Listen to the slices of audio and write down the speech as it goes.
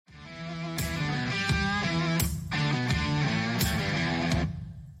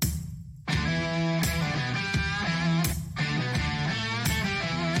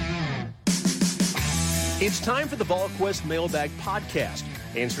It's time for the VolQuest Mailbag Podcast,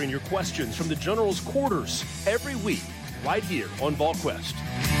 answering your questions from the General's quarters every week, right here on VolQuest.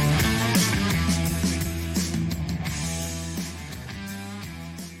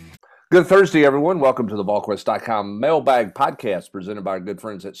 Good Thursday, everyone. Welcome to the VolQuest.com Mailbag Podcast, presented by our good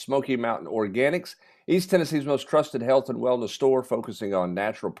friends at Smoky Mountain Organics, East Tennessee's most trusted health and wellness store, focusing on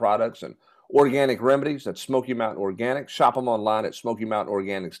natural products and organic remedies. At Smoky Mountain Organics. Shop them online at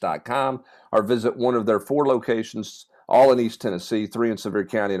SmokyMountainOrganics.com or visit one of their 4 locations, all in East Tennessee, 3 in Sevier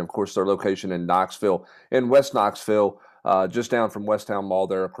County, and of course their location in Knoxville, in West Knoxville, just down from Westtown Mall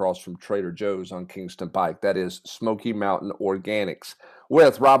there across from Trader Joe's on Kingston Pike. That is Smoky Mountain Organics.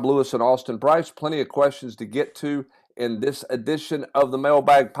 With Rob Lewis and Austin Price, plenty of questions to get to in this edition of the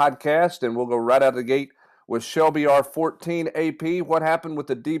Mailbag Podcast, and we'll go right out of the gate with Shelby R14 AP. What happened with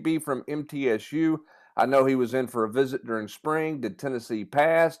the DB from MTSU? I know he was in for a visit during spring. Did Tennessee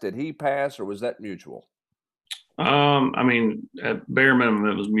pass? Did he pass, or was that mutual? At bare minimum,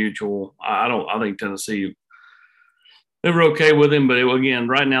 it was mutual. I think Tennessee, they were okay with him, but again,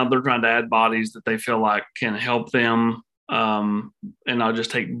 right now they're trying to add bodies that they feel like can help them, and not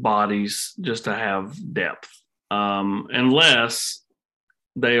just take bodies just to have depth, unless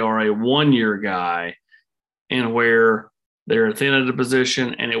they are a one-year guy and where they're thin at a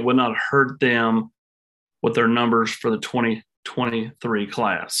position and it would not hurt them with their numbers for the 2023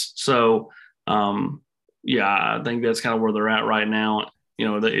 class. So, I think that's kind of where they're at right now. You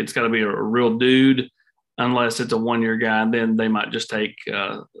know, it's got to be a real dude, unless it's a one-year guy, and then they might just take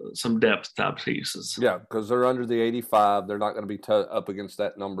some depth type pieces. Yeah, because they're under the 85. They're not going to be up against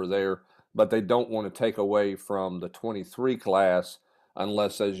that number there, but they don't want to take away from the 23 class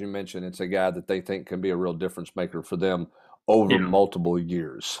unless, as you mentioned, it's a guy that they think can be a real difference maker for them over multiple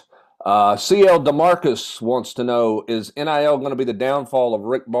years. CL DeMarcus wants to know, is NIL going to be the downfall of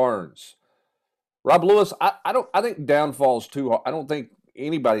Rick Barnes? Rob Lewis, I think downfall's too hard. I don't think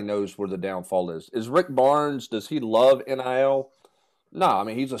anybody knows where the downfall is. Is Rick Barnes, does he love NIL? No, I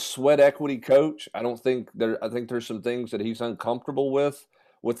mean, he's a sweat equity coach. I think there's some things that he's uncomfortable with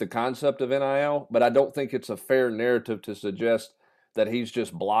the concept of NIL, but I don't think it's a fair narrative to suggest that he's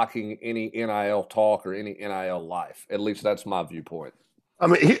just blocking any NIL talk or any NIL life. At least that's my viewpoint. I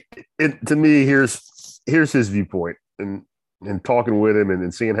mean, to me, here's his viewpoint, and talking with him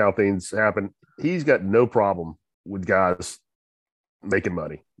and seeing how things happen, he's got no problem with guys making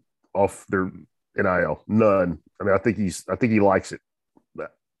money off their NIL. None. I mean, I think he likes it.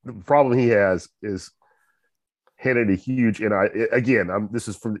 The problem he has is handed a huge NIL. Again, this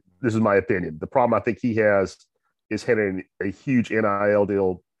is my opinion. The problem I think he has is handing a huge NIL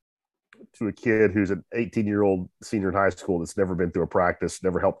deal to a kid who's an 18-year-old senior in high school that's never been through a practice,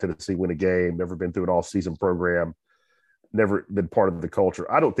 never helped Tennessee win a game, never been through an all-season program, never been part of the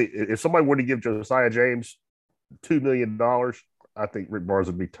culture. I don't think if somebody were to give Josiah James $2 million, I think Rick Barnes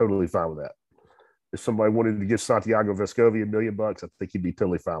would be totally fine with that. If somebody wanted to give Santiago Vescovi $1 million, I think he'd be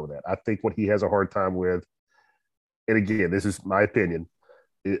totally fine with that. I think what he has a hard time with, and again, this is my opinion,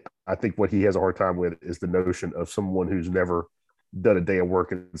 I think what he has a hard time with is the notion of someone who's never done a day of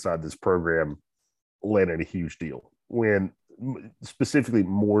work inside this program landing a huge deal, when specifically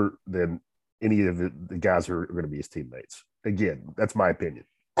more than any of the guys who are going to be his teammates. Again, that's my opinion.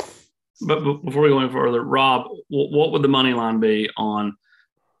 But before we go any further, Rob, what would the money line be on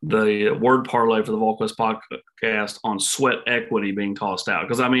the word parlay for the VolQuest podcast on sweat equity being tossed out?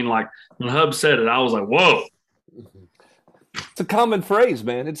 Because, I mean, like, when Hub said it, I was like, whoa. It's a common phrase,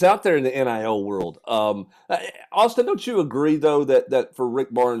 man. It's out there in the NIL world. Austin, don't you agree, though, that for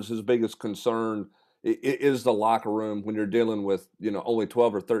Rick Barnes, his biggest concern is the locker room when you're dealing with, only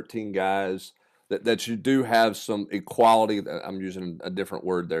 12 or 13 guys, that you do have some equality. I'm using a different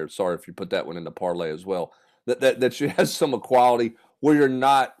word there. Sorry if you put that one in the parlay as well. That you have some equality where you're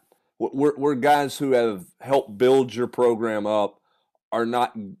not, where guys who have helped build your program up are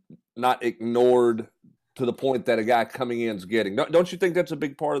not ignored to the point that a guy coming in is getting. Don't you think that's a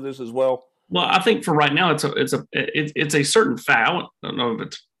big part of this as well? Well, I think for right now, it's a certain fact. I don't know if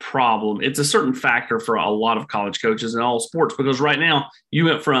it's a problem. It's a certain factor for a lot of college coaches in all sports, because right now you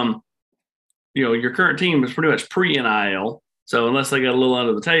went from, your current team is pretty much pre-NIL. So unless they got a little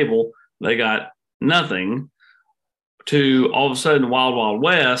under the table, they got nothing, to all of a sudden Wild Wild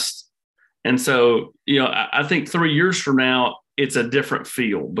West. And so, I think 3 years from now, it's a different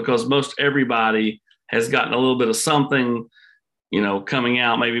feel, because most everybody has gotten a little bit of something, coming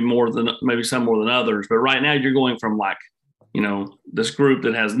out, maybe some more than others. But right now you're going from this group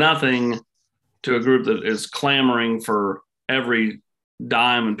that has nothing to a group that is clamoring for every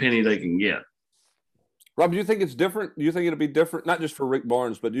dime and penny they can get. Rob, do you think it's different? Do you think it'll be different, not just for Rick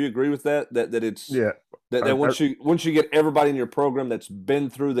Barnes, but do you agree with that? That it's yeah. That once you get everybody in your program that's been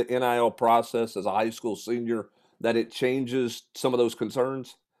through the NIL process as a high school senior, that it changes some of those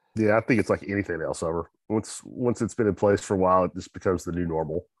concerns? Yeah, I think it's like anything else ever. Once it's been in place for a while, it just becomes the new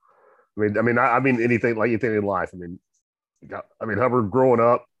normal. I mean anything in life. Hubbard, growing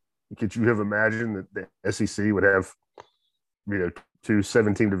up, could you have imagined that the SEC would have, 2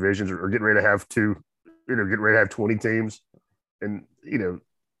 7-team divisions, or getting ready to have 20 teams, and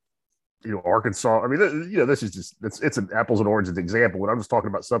Arkansas. This is just it's an apples and oranges example. When I'm just talking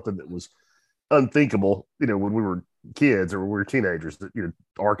about something that was unthinkable, when we were kids or when we were teenagers, that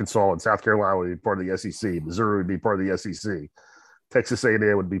Arkansas and South Carolina would be part of the SEC, Missouri would be part of the SEC, Texas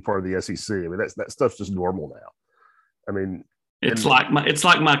A&M would be part of the SEC. That stuff's just normal now. It's like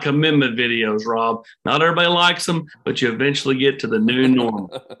my commitment videos, Rob. Not everybody likes them, but you eventually get to the new normal.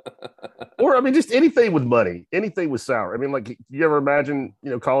 Or just anything with money, anything with salary. You ever imagine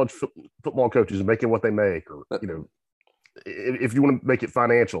college football coaches making what they make, or if you want to make it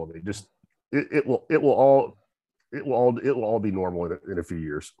financial, it will all be normal in a few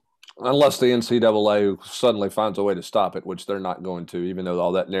years. Unless the NCAA suddenly finds a way to stop it, which they're not going to, even though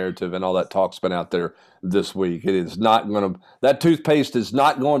all that narrative and all that talk's been out there this week. It is not going to – that toothpaste is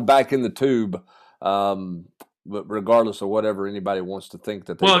not going back in the tube, but regardless of whatever anybody wants to think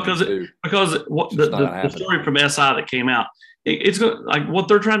that they can do. Because the story from SI that came out, it's going to – what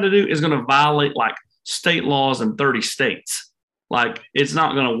they're trying to do is going to violate, state laws in 30 states. It's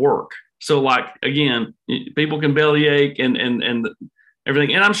not going to work. So, again, people can bellyache and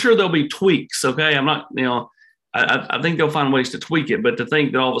everything. And I'm sure there'll be tweaks. Okay. I'm not, I think they'll find ways to tweak it, but to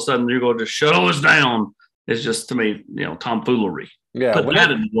think that all of a sudden you're going to just shut all this down is just, to me, tomfoolery. Yeah. Put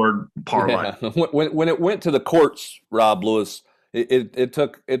that in the word parlay. Yeah. When it went to the courts, Rob Lewis, it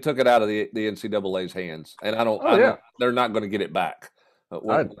took it out of the NCAA's hands. And they're not going to get it back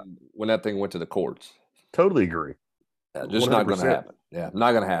when that thing went to the courts. Totally agree. Yeah, just 100%. Not going to happen. Yeah,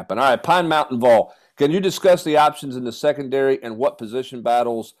 not going to happen. All right, Pine Mountain Vol. Can you discuss the options in the secondary and what position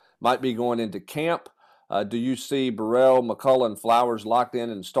battles might be going into camp? Do you see Burrell, McCullough, and Flowers locked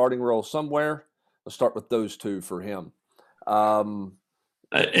in starting role somewhere? Let's start with those two for him. And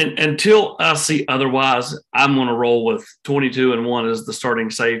until I see otherwise, I'm going to roll with 22 and 1 as the starting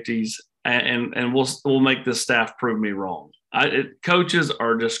safeties, and we'll make this staff prove me wrong. Coaches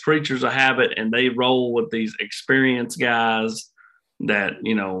are just creatures of habit, and they roll with these experienced guys that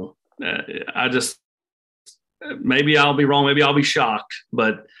maybe I'll be wrong, maybe I'll be shocked,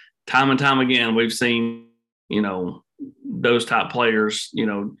 but time and time again we've seen those type players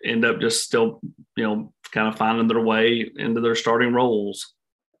end up just still kind of finding their way into their starting roles.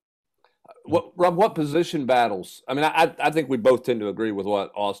 Rob, what position battles? I think we both tend to agree with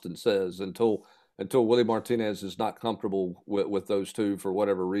what Austin says until Willie Martinez is not comfortable with those two for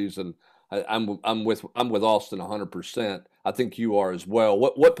whatever reason. I'm with Austin 100%. I think you are as well.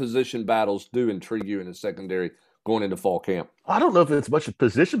 What position battles do intrigue you in the secondary going into fall camp? I don't know if it's much of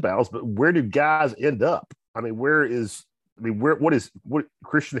position battles, but where do guys end up? What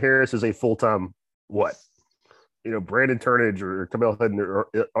Christian Harris is a full-time what? Brandon Turnage or Camille Hedden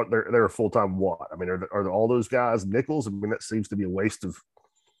they're a full-time what? Are all those guys nickels? That seems to be a waste of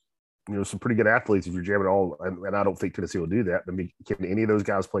some pretty good athletes if you're jamming all, and I don't think Tennessee will do that. Can any of those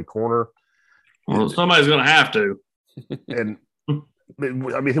guys play corner? Well, somebody's going to have to. And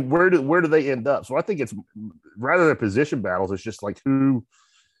where do they end up? So I think it's rather than position battles, it's just who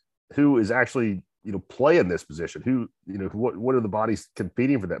is actually playing this position. Who what are the bodies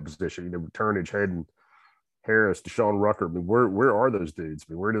competing for that position? Turnage, Hedden, Harris, Deshaun Rucker. Where are those dudes?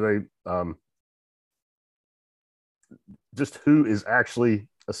 Where do they? Just who is actually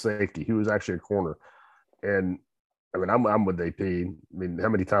a safety? Who is actually a corner? And I'm with AP. How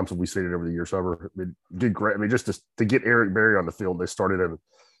many times have we seen it over the years? Did great. Just to get Eric Berry on the field, they started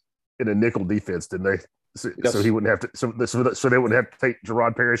in a nickel defense, didn't they? So he wouldn't have to. So they wouldn't have to take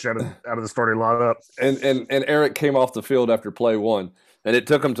Gerard Parrish out of the starting lineup. And Eric came off the field after play one, and it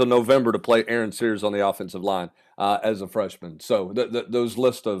took him till November to play Aaron Sears on the offensive line as a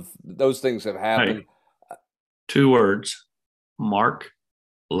those things have happened. Hey, 2 words: Mark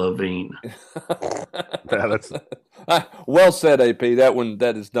Levine. That's well said, AP.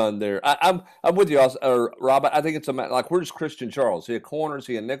 That is done there. I'm with you, Rob. I think it's where's Christian Charles? Is he a corner? Is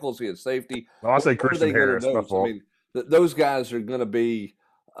he a nickel? Is he a safety? I'll say Christian Harris. Those guys are going to be,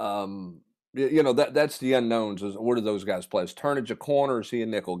 that's the unknowns. Is where do those guys play? Is Turnage a corner? Is he a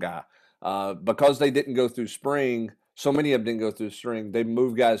nickel guy? Because they didn't go through spring. So many of them didn't go through spring. They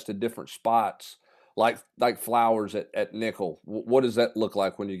moved guys to different spots. Like Flowers at nickel. What does that look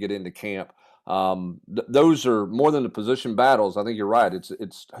like when you get into camp? Those are more than the position battles. I think you're right.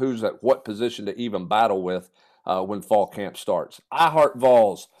 It's who's at what position to even battle with when fall camp starts. I heart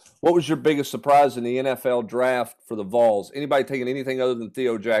Vols. What was your biggest surprise in the NFL draft for the Vols? Anybody taking anything other than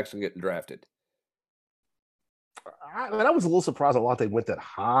Theo Jackson getting drafted? I was a little surprised a lot they went that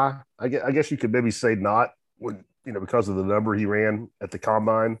high. I guess you could maybe say not when because of the number he ran at the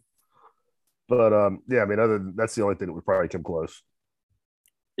combine. But yeah, I mean, that's the only thing that would probably come close.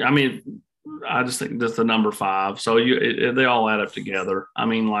 Yeah, I mean, I just think that's the number 5. So they all add up together. I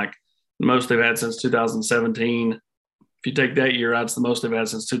mean, like the most they've had since 2017. If you take that year, that's the most they've had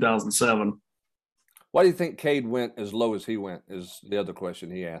since 2007. Why do you think Cade went as low as he went? Is the other question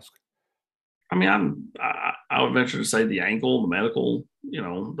he asked. I mean, I would venture to say the ankle, the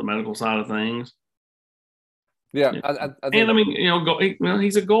medical side of things. Yeah, I think, and I mean,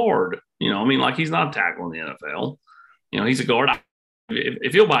 he's a guard. I mean, like he's not a tackle in the NFL. He's a guard.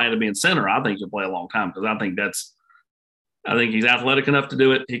 If he'll buy into being center, I think he'll play a long time because I think he's athletic enough to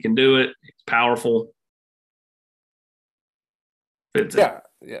do it. He can do it. He's powerful. Yeah.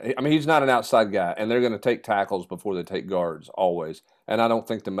 I mean, he's not an outside guy, and they're going to take tackles before they take guards always. And I don't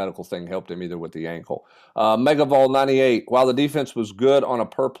think the medical thing helped him either with the ankle. Megavol 98. While the defense was good on a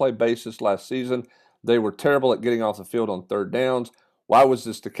per-play basis last season, they were terrible at getting off the field on third downs. Why was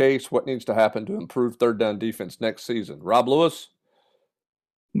this the case? What needs to happen to improve third down defense next season? Rob Lewis?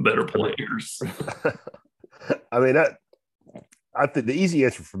 Better players. I mean, I think the easy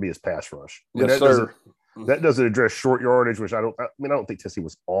answer for me is pass rush. Yes, sir. That doesn't address short yardage, which I don't think Tennessee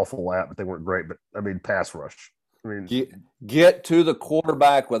was awful at, but they weren't great. But I mean, pass rush. I mean, get to the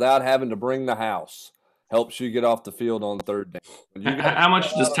quarterback without having to bring the house helps you get off the field on third down. How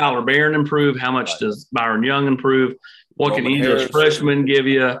much does Tyler Barron improve? How much does Byron Young improve? What can either freshman give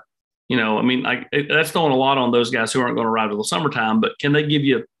you? I mean, like that's throwing a lot on those guys who aren't going to arrive till the summertime. But can they give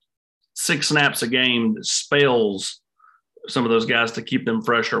you 6 snaps a game that spells some of those guys to keep them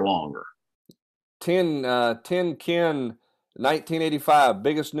fresher longer? 10 Ken, 1985,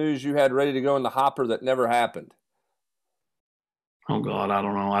 biggest news you had ready to go in the hopper that never happened. Oh God, I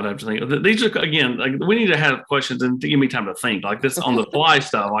don't know. I'd have to think. These are again, like we need to have questions and give me time to think. Like this on the fly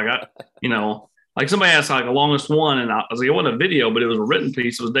stuff. Like like somebody asked like the longest one, and I was like, it wasn't a video, but it was a written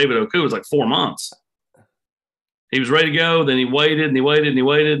piece. It was David Oku. It was like 4 months. He was ready to go, then he waited and he waited and he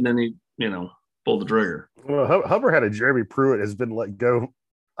waited, and then he pulled the trigger. Well, Hubbard had a Jeremy Pruitt has been let go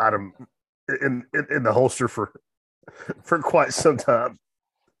out of in the holster for quite some time.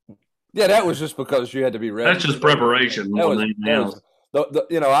 Yeah, that was just because you had to be ready. That's just preparation.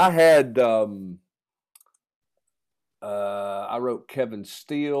 I had I wrote Kevin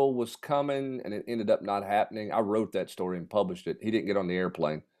Steele was coming, and it ended up not happening. I wrote that story and published it. He didn't get on the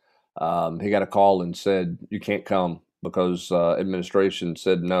airplane. He got a call and said, you can't come because administration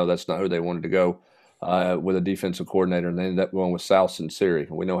said, no, that's not who they wanted to go with a defensive coordinator. And they ended up going with Sal Sinceri.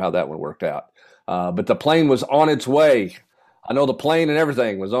 We know how that one worked out. But the plane was on its way. I know the plane and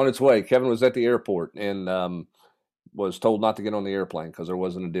everything was on its way. Kevin was at the airport and was told not to get on the airplane because there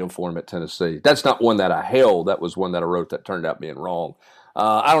wasn't a deal for him at Tennessee. That's not one that I held. That was one that I wrote that turned out being wrong.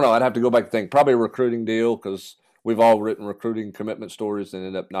 I don't know. I'd have to go back and think. Probably a recruiting deal because we've all written recruiting commitment stories and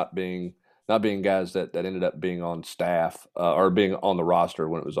ended up not being guys that ended up being on staff or being on the roster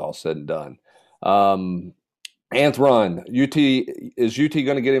when it was all said and done. Anth Run, is UT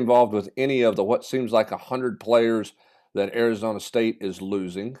going to get involved with any of the what seems like 100 players that Arizona State is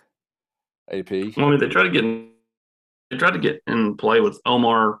losing? AP. Well, I mean, they tried to get in play with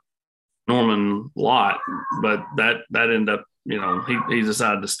Omar Norman Lott, but that ended up, he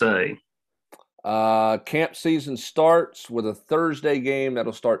decided to stay. Camp season starts with a Thursday game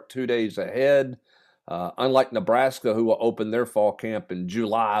that'll start 2 days ahead. Unlike Nebraska, who will open their fall camp in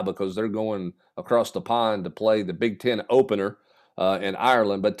July because they're going across the pond to play the Big Ten opener in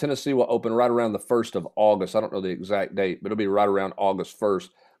Ireland. But Tennessee will open right around the 1st of August. I don't know the exact date, but it'll be right around August 1st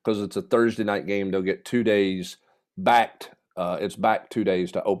because it's a Thursday night game. They'll get 2 days backed. It's back 2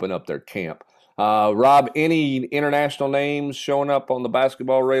 days to open up their camp. Rob, any international names showing up on the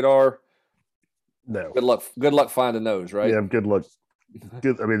basketball radar? No. Good luck finding those, right? Yeah, good luck.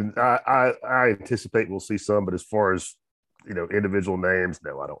 Good. I mean, I anticipate we'll see some, but as far as individual names,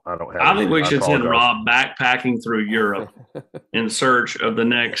 no, I don't have. I think we should send Rob backpacking through Europe in search of the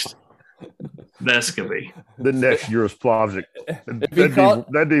next Vescovy. The next Jaroslavic.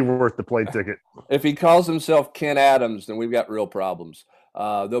 That'd be worth the plane ticket. If he calls himself Ken Adams, then we've got real problems.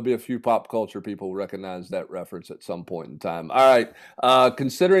 There'll be a few pop culture people who recognize that reference at some point in time. All right.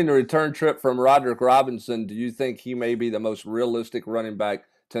 Considering the return trip from Roderick Robinson, do you think he may be the most realistic running back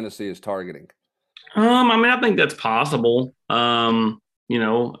Tennessee is targeting? I mean, I think that's possible.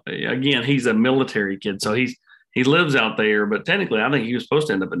 again, he's a military kid, so he lives out there. But technically, I think he was supposed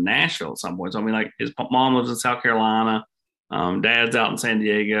to end up in Nashville at some point. So I mean, like his mom lives in South Carolina, dad's out in San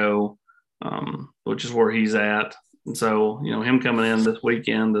Diego, which is where he's at. And so him coming in this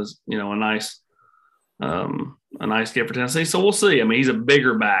weekend is a nice get for Tennessee. So we'll see. I mean, he's a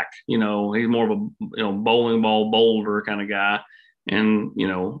bigger back. He's more of a bowling ball boulder kind of guy. And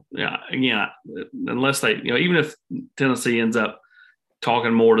again, unless they even if Tennessee ends up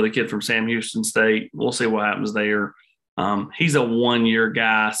talking more to the kid from Sam Houston State, we'll see what happens there. He's a 1-year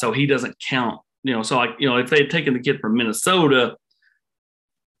guy, so he doesn't count. So if they had taken the kid from Minnesota,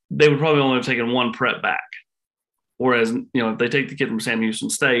 they would probably only have taken one prep back. Whereas, if they take the kid from Sam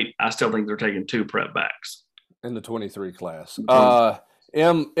Houston State, I still think they're taking 2 prep backs. In the 23 class.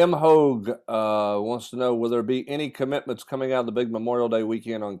 M. Hogue wants to know, will there be any commitments coming out of the big Memorial Day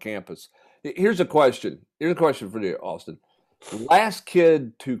weekend on campus? Here's a question. Here's a question for you, Austin. Last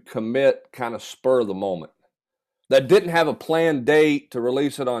kid to commit kind of spur of the moment that didn't have a planned date to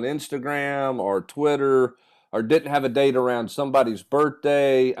release it on Instagram or Twitter or didn't have a date around somebody's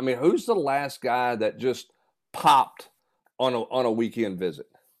birthday. I mean, who's the last guy that just popped on a weekend visit?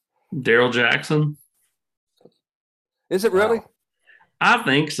 Daryl Jackson. Is it really? Wow. I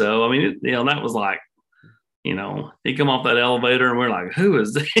think so. I mean, that was like, he come off that elevator and we're like, who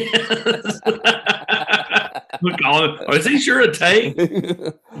is this? We call him, is he sure a take?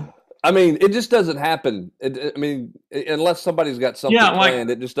 I mean, it just doesn't happen. Unless somebody's got something planned,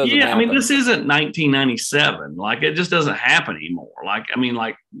 it just doesn't happen. I mean, this isn't 1997. Like, it just doesn't happen anymore.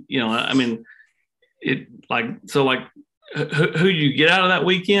 Who you get out of that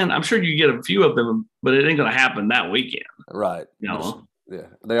weekend? I'm sure you get a few of them, but it ain't going to happen that weekend. Right. Yeah.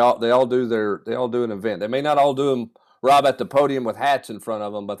 They all do an event. They may not all do them, Rob, at the podium with hats in front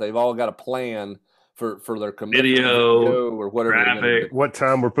of them, but they've all got a plan for their video or whatever. Graphic. What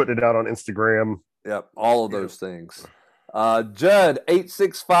time we're putting it out on Instagram. Yep. All of those things. Judd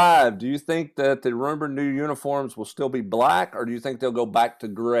 865. Do you think that the rumored new uniforms will still be black, or do you think they'll go back to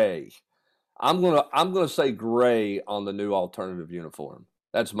gray? I'm gonna say gray on the new alternative uniform.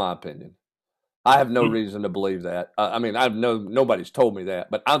 That's my opinion. I have no reason to believe that. Nobody's told me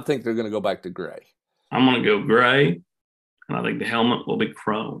that, but I think they're going to go back to gray. I'm going to go gray, and I think the helmet will be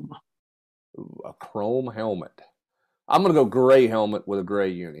chrome. Ooh, a chrome helmet. I'm going to go gray helmet with a gray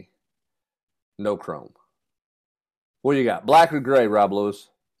uni. No chrome. What do you got? Black or gray, Rob Lewis?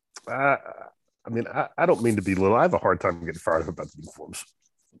 I don't mean to be little. I have a hard time getting fired up about the uniforms.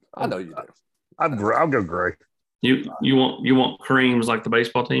 I know you do. I'll go gray. You want creams like the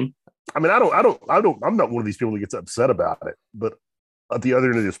baseball team? I mean, I'm not one of these people that gets upset about it, but at the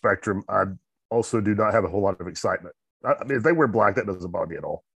other end of the spectrum, I also do not have a whole lot of excitement. I mean, if they wear black, that doesn't bother me at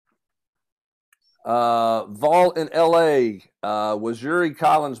all. Vol in LA, was Yuri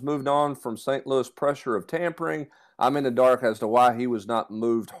Collins moved on from St. Louis pressure of tampering? I'm in the dark as to why he was not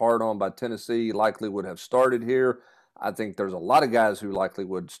moved hard on by Tennessee. Likely would have started here. I think there's a lot of guys who likely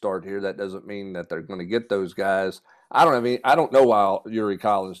would start here. That doesn't mean that they're going to get those guys. I don't know why Yuri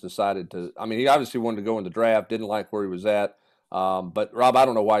Collins decided to. I mean, he obviously wanted to go in the draft, didn't like where he was at. But Rob, I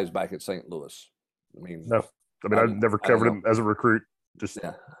don't know why he's back at St. Louis. I've never covered him as a recruit.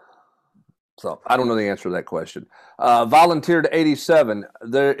 Yeah. So I don't know the answer to that question. Volunteered 87.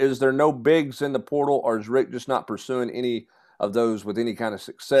 Is there no bigs in the portal, or is Rick just not pursuing any of those with any kind of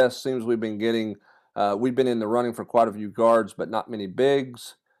success? Seems we've been in the running for quite a few guards, but not many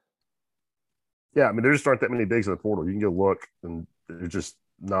bigs. Yeah, I mean, there just aren't that many bigs in the portal. You can go look, and there's just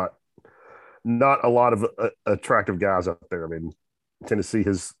not a lot of attractive guys out there. I mean, Tennessee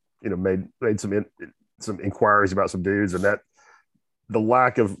has made some inquiries about some dudes, and that the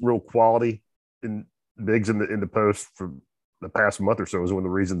lack of real quality in bigs in the post for the past month or so is one of the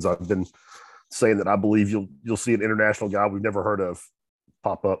reasons I've been saying that I believe you'll see an international guy we've never heard of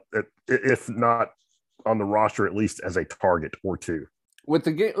pop up, if not on the roster, at least as a target or two. With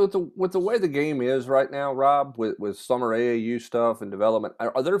the game, with the way the game is right now, Rob, with summer AAU stuff and development,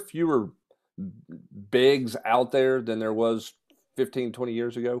 are there fewer bigs out there than there was 15, 20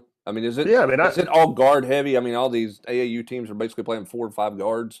 years ago? I mean, is it all guard heavy? I mean, all these AAU teams are basically playing 4 or 5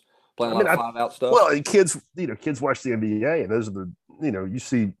 guards, playing a lot of 5-out stuff. Well, kids watch the NBA, and those are you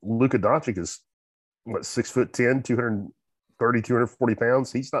see Luka Doncic is 6'10", 230, 240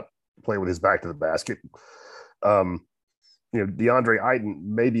 pounds. He's not playing with his back to the basket. DeAndre Ayton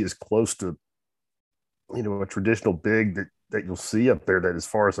maybe is close to, a traditional big that you'll see up there, that as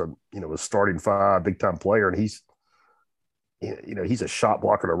far as a starting 5 big time player. And he's a shot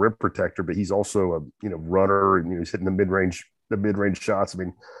blocker and a rim protector, but he's also a, runner, and he's hitting the mid-range shots. I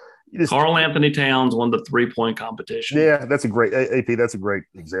mean, Carl Anthony Towns won the 3-point competition. Yeah, that's a great AP. That's a great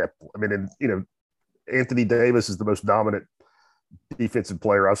example. I mean, and Anthony Davis is the most dominant defensive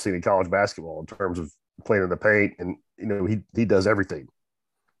player I've seen in college basketball in terms of playing in the paint, and he does everything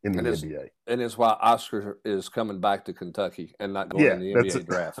in the NBA. And it's why Oscar is coming back to Kentucky and not going in the NBA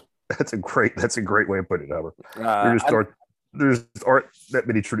draft. That's a great way of putting it, Albert. There aren't that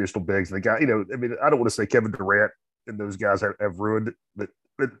many traditional bigs. The guy, I don't want to say Kevin Durant and those guys have ruined it, but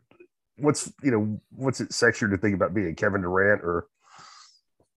what's it sexier to think about being Kevin Durant or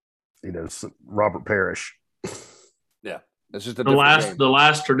Robert Parrish? Yeah, it's just the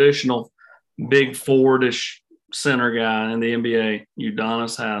last traditional big forward-ish center guy in the NBA,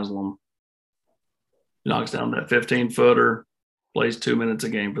 Udonis Haslem, knocks down that 15-footer, plays 2 minutes a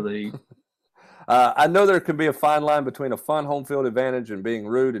game for the Heat. I know there can be a fine line between a fun home field advantage and being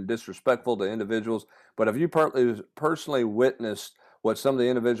rude and disrespectful to individuals, but have you personally witnessed what some of the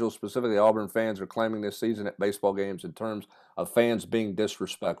individuals, specifically Auburn fans, are claiming this season at baseball games in terms of fans being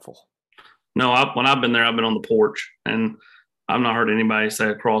disrespectful? No, when I've been there, I've been on the porch, and I've not heard anybody say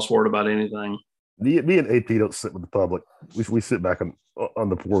a cross word about anything. Me and AP don't sit with the public. We sit back on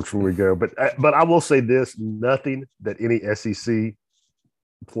the porch when we go. But I will say this: nothing that any SEC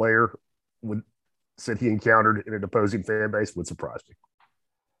player said he encountered in an opposing fan base would surprise me.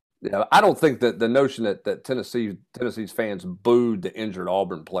 Yeah, I don't think that the notion that Tennessee's fans booed the injured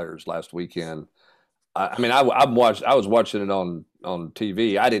Auburn players last weekend. I was watching it on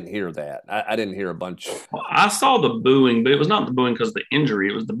TV. I didn't hear that. I didn't hear a bunch. Well, I saw the booing, but it was not the booing because of the injury.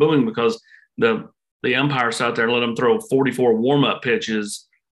 It was the booing because the umpire sat there and let them throw 44 warm-up pitches,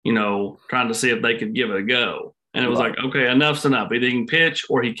 trying to see if they could give it a go. And it was like, okay, enough's enough. Either he can pitch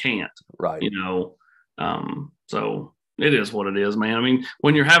or he can't. Right. So it is what it is, man. I mean,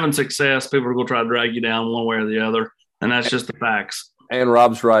 when you're having success, people are going to try to drag you down one way or the other, and that's just the facts. And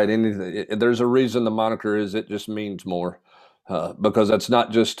Rob's right. There's a reason the moniker is it just means more. Because that's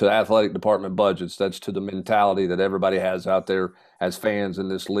not just to athletic department budgets. That's to the mentality that everybody has out there as fans in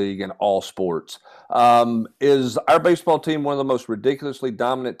this league and all sports. Is our baseball team one of the most ridiculously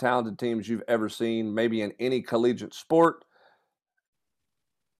dominant, talented teams you've ever seen, maybe in any collegiate sport?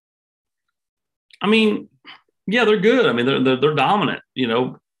 I mean, yeah, they're good. I mean, they're dominant,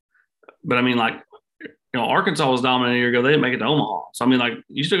 But I mean, Arkansas was dominant a year ago. They didn't make it to Omaha. So I mean,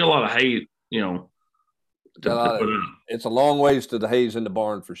 you still get a lot of hate, It's a long ways to the Hayes in the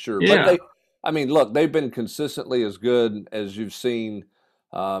barn for sure. Yeah. But they've been consistently as good as you've seen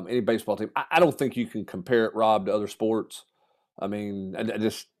any baseball team. I don't think you can compare it, Rob, to other sports. I don't.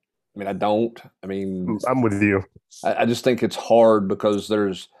 I'm with you. I just think it's hard because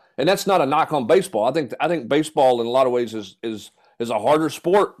and that's not a knock on baseball. I think baseball in a lot of ways is a harder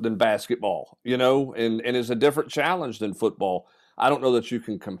sport than basketball, and is a different challenge than football. I don't know that you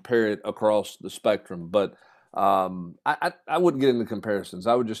can compare it across the spectrum, but I wouldn't get into comparisons.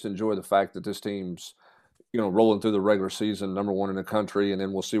 I would just enjoy the fact that this team's, rolling through the regular season, number one in the country, and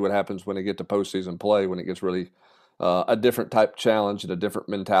then we'll see what happens when they get to postseason play, when it gets really a different type challenge and a different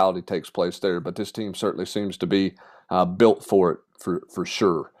mentality takes place there. But this team certainly seems to be built for it for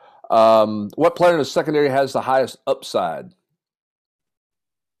sure. What player in the secondary has the highest upside?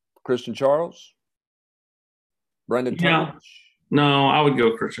 Christian Charles? Brendan Turner? No, I would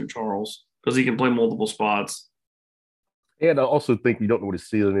go Christian Charles because he can play multiple spots. And I also think you don't know what his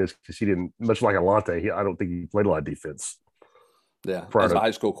ceiling is because he didn't, much like Alante, I don't think he played a lot of defense. Yeah, as a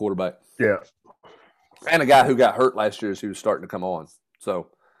high school quarterback. Yeah. And a guy who got hurt last year as he was starting to come on. So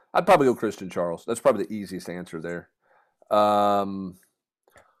I'd probably go Christian Charles. That's probably the easiest answer there.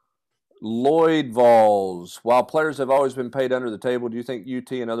 Lloyd Vols. While players have always been paid under the table, do you think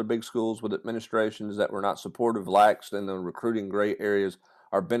UT and other big schools with administrations that were not supportive, lax in the recruiting gray areas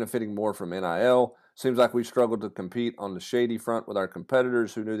are benefiting more from NIL? Seems like we struggled to compete on the shady front with our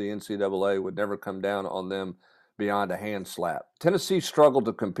competitors who knew the NCAA would never come down on them beyond a hand slap. Tennessee struggled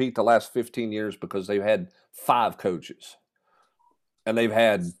to compete the last 15 years because they've had 5 coaches. And they've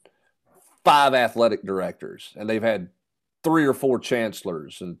had 5 athletic directors. And they've had 3 or 4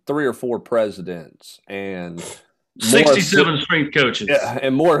 chancellors and 3 or 4 presidents and 67 strength coaches. Yeah,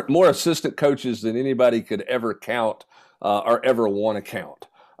 and more assistant coaches than anybody could ever count or ever want to count.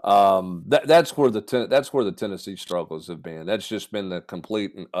 That's where the Tennessee struggles have been. That's just been the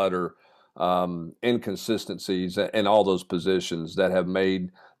complete and utter inconsistencies in all those positions that have made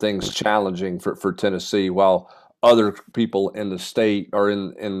things challenging for Tennessee, while other people in the state or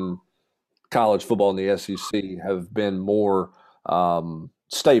in college football in the SEC have been more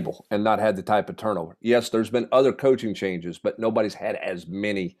stable and not had the type of turnover. Yes, there's been other coaching changes, but nobody's had as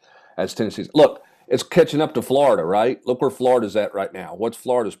many as Tennessee's. Look, it's catching up to Florida, right? Look where Florida's at right now. What's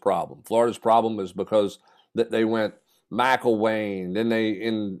Florida's problem? Florida's problem is because they went McElwain,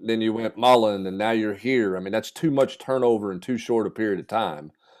 then you went Mullen, and now you're here. I mean, that's too much turnover in too short a period of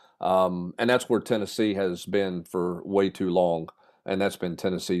time. And that's where Tennessee has been for way too long, and that's been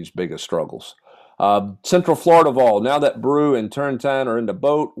Tennessee's biggest struggles. Central Florida Vol, now that Brew and Turrentine are in the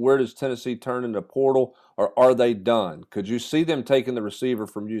boat, where does Tennessee turn in the portal, or are they done? Could you see them taking the receiver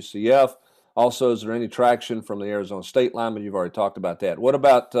from UCF? Also, is there any traction from the Arizona State lineman? You've already talked about that. What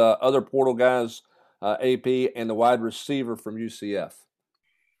about other portal guys, AP, and the wide receiver from UCF?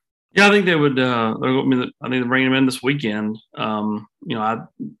 Yeah, I think they would. I think they're bringing him in this weekend. I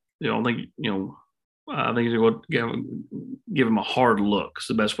think you're going to give him a hard look. Is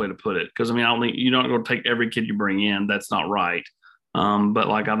the best way to put it. Because I don't think you're not going to take every kid you bring in. That's not right. But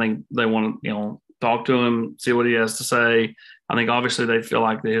I think they want to talk to him, see what he has to say. I think obviously they feel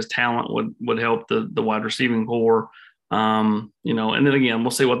like his talent would help the wide receiving core. And then again,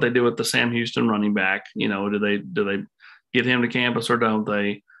 we'll see what they do with the Sam Houston running back. Do they get him to campus or don't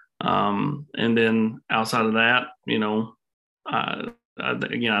they? And then outside of that,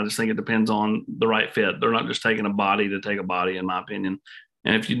 I just think it depends on the right fit. They're not just taking a body to take a body, in my opinion.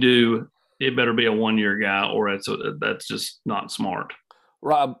 And if you do, it better be a 1-year guy, or that's just not smart.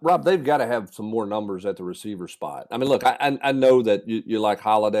 Rob, they've got to have some more numbers at the receiver spot. I mean, look, I know that you like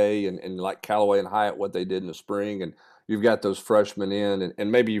Holiday and you like Callaway and Hyatt, what they did in the spring, and you've got those freshmen in,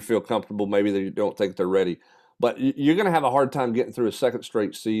 and maybe you feel comfortable, maybe you don't think they're ready. But you're going to have a hard time getting through a second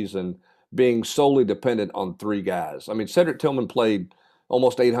straight season being solely dependent on 3 guys. I mean, Cedric Tillman played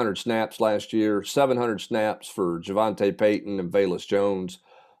almost 800 snaps last year, 700 snaps for Javonte Payton and Velus Jones.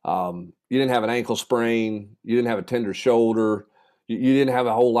 You didn't have an ankle sprain. You didn't have a tender shoulder. You didn't have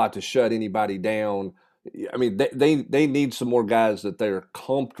a whole lot to shut anybody down. I mean, they need some more guys that they're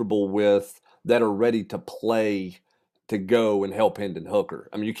comfortable with, that are ready to play, to go and help Hendon Hooker.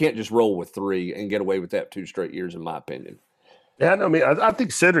 I mean, you can't just roll with 3 and get away with that 2 straight years, in my opinion. Yeah, no, I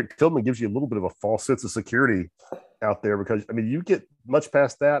think Cedric Tillman gives you a little bit of a false sense of security out there, because you get much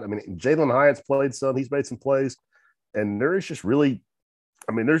past that. Jalen Hyatt's played some, he's made some plays, and there is just really,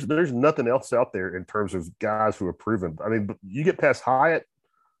 there's nothing else out there in terms of guys who are proven. But you get past Hyatt,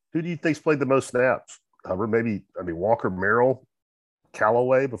 who do you think's played the most snaps? Walker Merrill,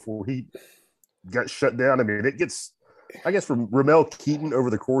 Callaway before he got shut down. It gets, I guess, from Ramel Keaton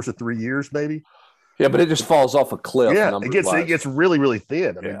over the course of 3 years, maybe. Yeah, but it just falls off a cliff. Yeah, it gets really, really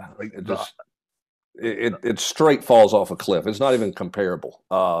thin. It straight falls off a cliff. It's not even comparable,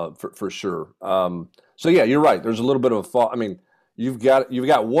 for sure. So yeah, you're right. There's a little bit of a fall. You've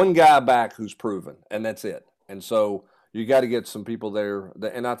got one guy back who's proven, and that's it. And so you got to get some people there.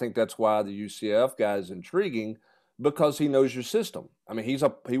 And I think that's why the UCF guy is intriguing, because he knows your system.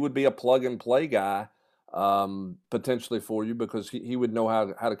 He would be a plug and play guy potentially for you, because he would know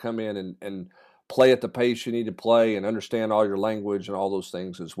how to come in and play at the pace you need to play and understand all your language and all those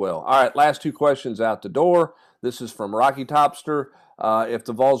things as well. All right, last 2 questions out the door. This is from Rocky Topster. If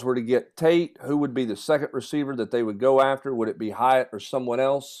the Vols were to get Tate, who would be the second receiver that they would go after? Would it be Hyatt or someone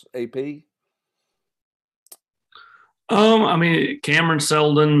else, AP? Cameron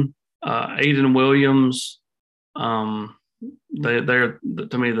Seldon, Aiden Williams, they're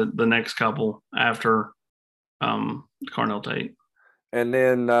to me the next couple after Carnell Tate. And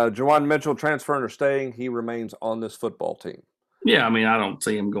then Juwan Mitchell transferring or staying, he remains on this football team. Yeah, I don't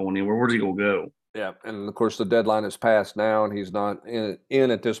see him going anywhere. Where's he going to go? Yeah, and of course the deadline is passed now, and he's not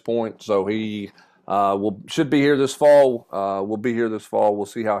in at this point, so he should be here this fall. We'll be here this fall. We'll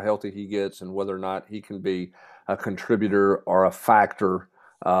see how healthy he gets and whether or not he can be a contributor or a factor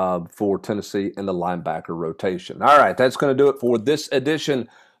for Tennessee in the linebacker rotation. All right, that's going to do it for this edition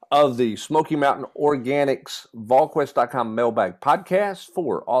of the Smoky Mountain Organics VolQuest.com Mailbag Podcast.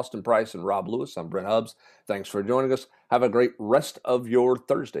 For Austin Price and Rob Lewis, I'm Brent Hubbs. Thanks for joining us. Have a great rest of your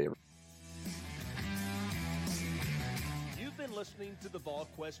Thursday. You've been listening to the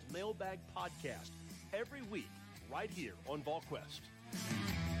VolQuest Mailbag Podcast every week right here on VolQuest.